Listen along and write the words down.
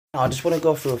I just want to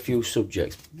go through a few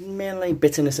subjects, mainly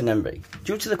bitterness and envy.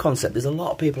 Due to the concept, there's a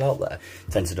lot of people out there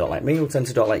who tend to don't like me or tend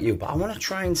to don't like you, but I want to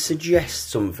try and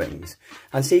suggest some things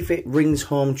and see if it rings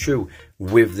home true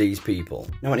with these people.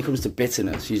 Now, when it comes to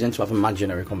bitterness, you tend to have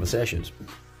imaginary conversations,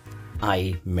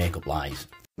 i.e. make up lies.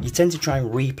 You tend to try and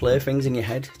replay things in your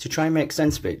head to try and make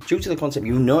sense of it. Due to the concept,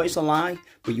 you know it's a lie,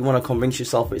 but you want to convince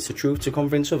yourself it's the truth to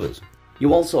convince others.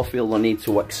 You also feel the need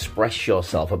to express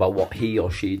yourself about what he or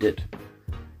she did.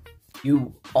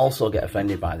 You also get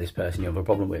offended by this person you have a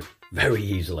problem with very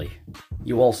easily.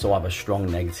 You also have a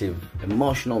strong negative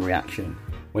emotional reaction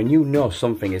when you know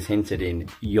something is hinted in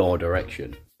your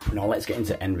direction. Now let's get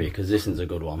into envy, because this is a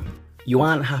good one. You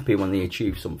aren't happy when they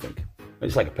achieve something.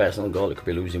 It's like a personal goal, it could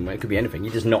be losing weight, it could be anything.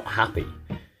 You're just not happy.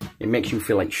 It makes you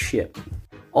feel like shit.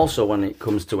 Also, when it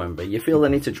comes to envy, you feel the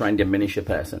need to try and diminish a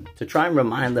person, to try and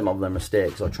remind them of their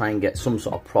mistakes or try and get some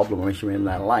sort of problem or issue in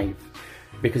their life,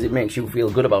 because it makes you feel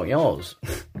good about yours.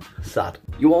 Sad.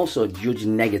 You also judge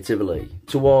negatively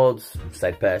towards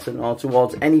said person or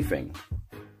towards anything.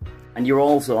 And you're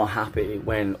also happy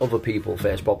when other people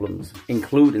face problems,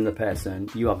 including the person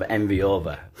you have envy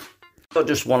over. I don't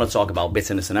just want to talk about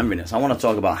bitterness and enviness. I want to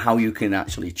talk about how you can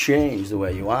actually change the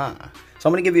way you are. So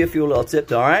I'm going to give you a few little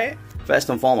tips, alright? First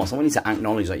and foremost, I want you to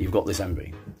acknowledge that you've got this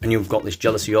envy and you've got this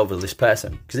jealousy over this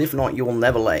person. Because if not, you will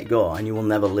never let it go and you will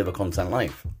never live a content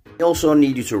life. I also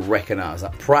need you to recognise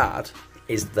that pride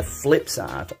is the flip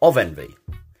side of envy.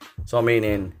 So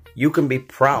meaning, you can be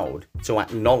proud to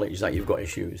acknowledge that you've got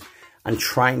issues and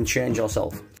try and change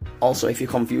yourself. Also, if you're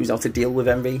confused how to deal with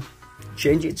envy,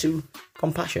 change it to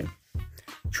compassion.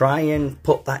 Try and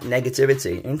put that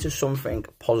negativity into something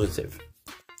positive,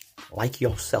 like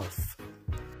yourself.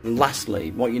 And lastly,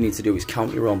 what you need to do is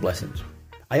count your own blessings.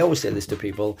 I always say this to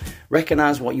people,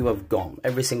 recognise what you have got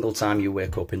every single time you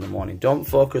wake up in the morning. Don't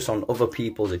focus on other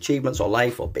people's achievements or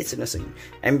life or bitterness and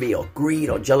envy or greed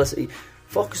or jealousy.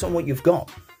 Focus on what you've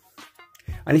got.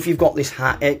 And if you've got this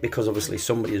heartache because obviously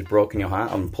somebody has broken your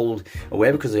heart and pulled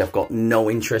away because they have got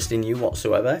no interest in you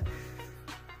whatsoever,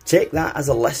 take that as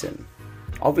a lesson.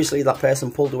 Obviously that person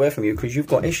pulled away from you because you've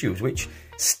got issues, which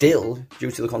still,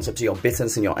 due to the concept of your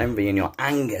bitterness and your envy and your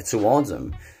anger towards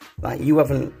them, that you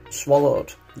haven't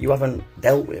swallowed, you haven't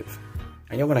dealt with.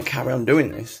 And you're going to carry on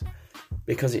doing this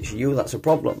because it's you that's a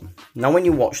problem. Now when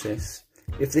you watch this,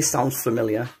 if this sounds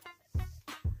familiar,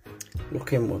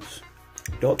 look inwards.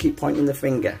 Don't keep pointing the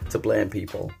finger to blame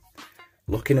people.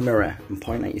 Look in the mirror and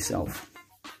point at yourself.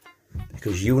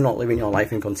 Because you not living your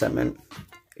life in contentment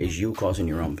is you causing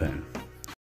your own pain.